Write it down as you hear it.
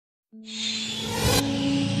Good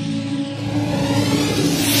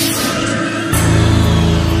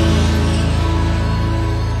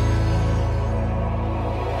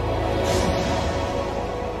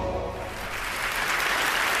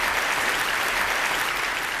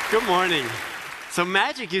morning. So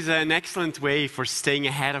magic is an excellent way for staying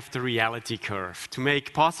ahead of the reality curve, to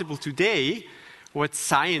make possible today what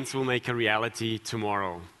science will make a reality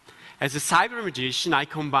tomorrow. As a cyber magician, I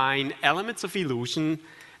combine elements of illusion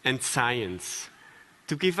and science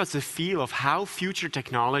to give us a feel of how future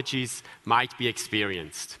technologies might be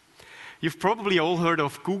experienced. You've probably all heard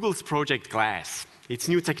of Google's Project Glass. It's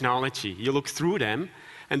new technology. You look through them,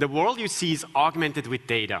 and the world you see is augmented with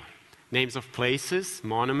data. Names of places,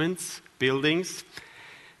 monuments, buildings,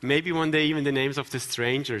 maybe one day even the names of the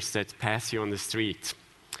strangers that pass you on the street.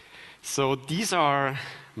 So these are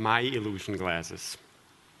my illusion glasses.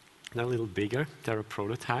 They're a little bigger, they're a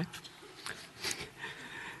prototype.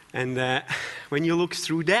 And when you look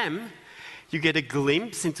through them, you get a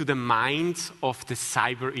glimpse into the mind of the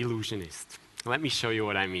cyber illusionist. Let me show you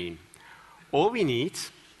what I mean. All we need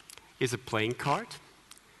is a playing card.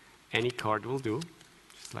 Any card will do.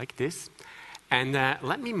 Like this, and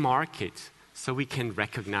let me mark it so we can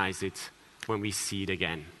recognize it when we see it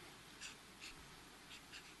again.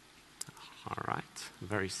 All right,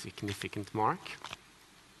 very significant mark.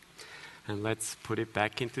 And let's put it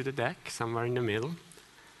back into the deck, somewhere in the middle,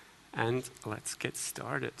 and let's get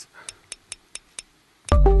started.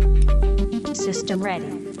 System ready.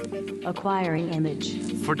 Acquiring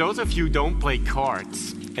image. For those of you who don't play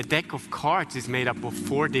cards, a deck of cards is made up of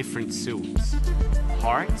 4 different suits.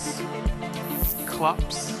 Hearts,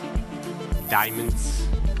 clubs, diamonds,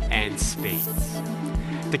 and spades.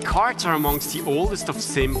 The cards are amongst the oldest of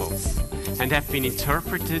symbols and have been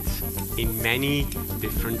interpreted in many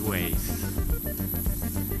different ways.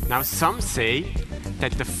 Now, some say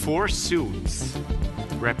that the 4 suits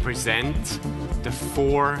represent the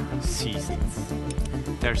 4 seasons.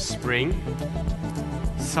 There's spring,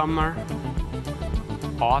 summer,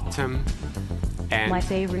 autumn, and my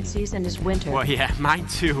favorite season is winter. Well, yeah, mine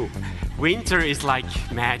too. Winter is like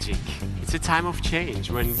magic. It's a time of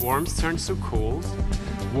change when warmth turns to cold,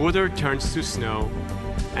 water turns to snow,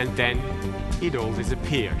 and then it all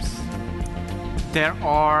disappears. There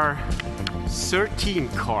are 13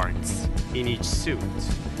 cards in each suit.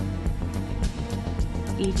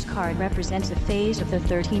 Each card represents a phase of the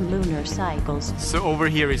 13 lunar cycles. So over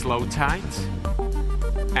here is low tide,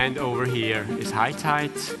 and over here is high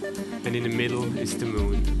tide, and in the middle is the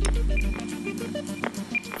moon.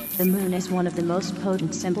 The moon is one of the most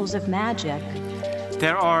potent symbols of magic.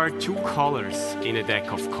 There are 2 colors in a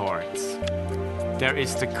deck of cards. There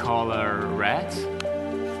is the color red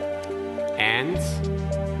and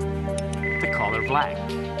the color black,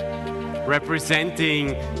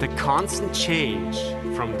 representing the constant change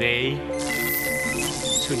from day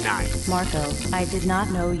to night. Marco, I did not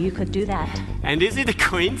know you could do that. And is it a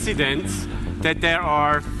coincidence that there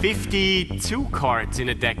are 52 cards in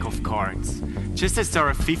a deck of cards, just as there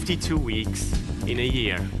are 52 weeks in a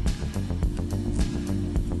year?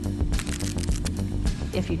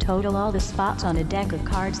 If you total all the spots on a deck of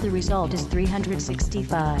cards, the result is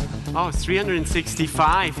 365. Oh,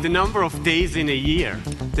 365, the number of days in a year.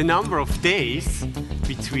 The number of days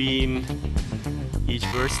between each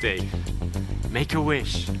birthday. Make a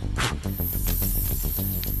wish.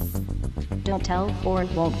 Don't tell or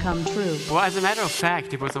it won't come true. Well, as a matter of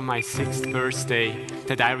fact, it was on my 6th birthday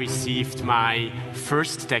that I received my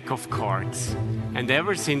first deck of cards. And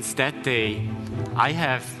ever since that day, I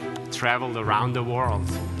have traveled around the world,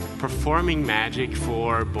 performing magic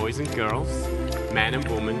for boys and girls, men and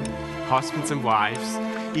women, husbands and wives,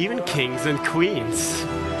 even kings and queens.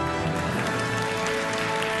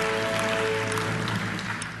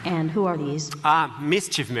 And who are these?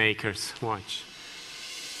 Mischief makers. Watch.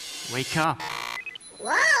 Wake up.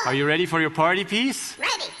 Whoa! Are you ready for your party piece?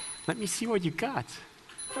 Ready. Let me see what you got.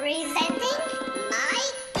 Presenting my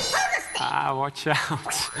pogo stick. Watch out.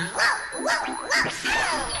 Whoa, whoa,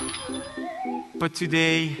 whoa. But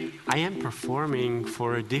today, I am performing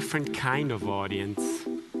for a different kind of audience.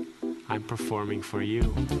 I'm performing for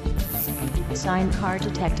you. Signed card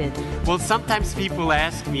detected. Well, sometimes people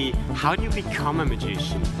ask me, how do you become a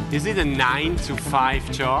magician? Is it a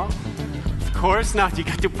 9-to-5 job? Of course not. You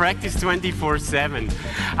got to practice 24/7.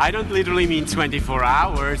 I don't literally mean 24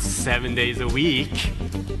 hours, 7 days a week.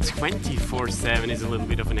 24/7 is a little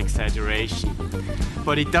bit of an exaggeration.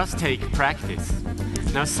 But it does take practice.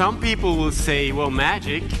 Now, some people will say, well,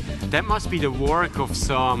 magic, that must be the work of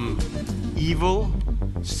some evil,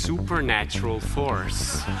 supernatural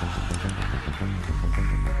force.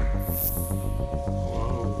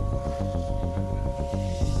 Whoa.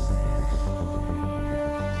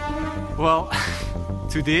 Well,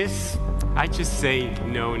 to this, I just say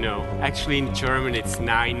no, no. Actually, in German, it's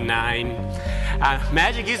 9, 9.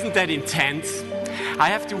 Magic isn't that intense. I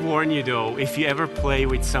have to warn you, though, if you ever play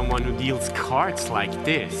with someone who deals cards like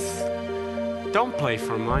this, don't play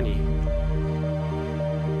for money.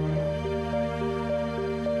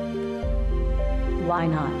 Why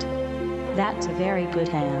not? That's a very good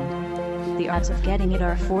hand. The odds of getting it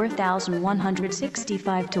are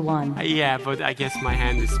 4,165 to 1. Yeah, but I guess my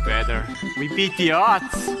hand is better. We beat the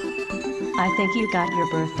odds. I think you got your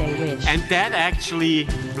birthday wish. And that actually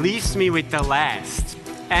leaves me with the last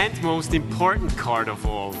and most important card of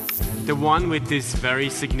all. The one with this very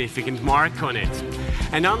significant mark on it.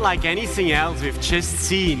 And unlike anything else we've just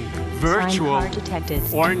seen, virtual Sign card detected.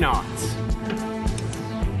 or not,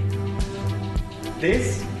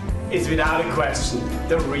 this is without a question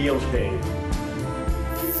the real thing.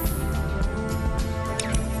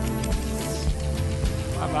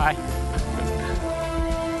 Bye-bye.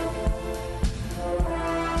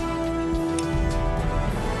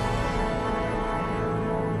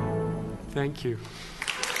 Thank you.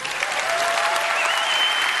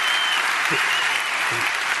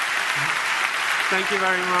 Thank you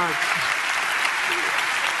very much.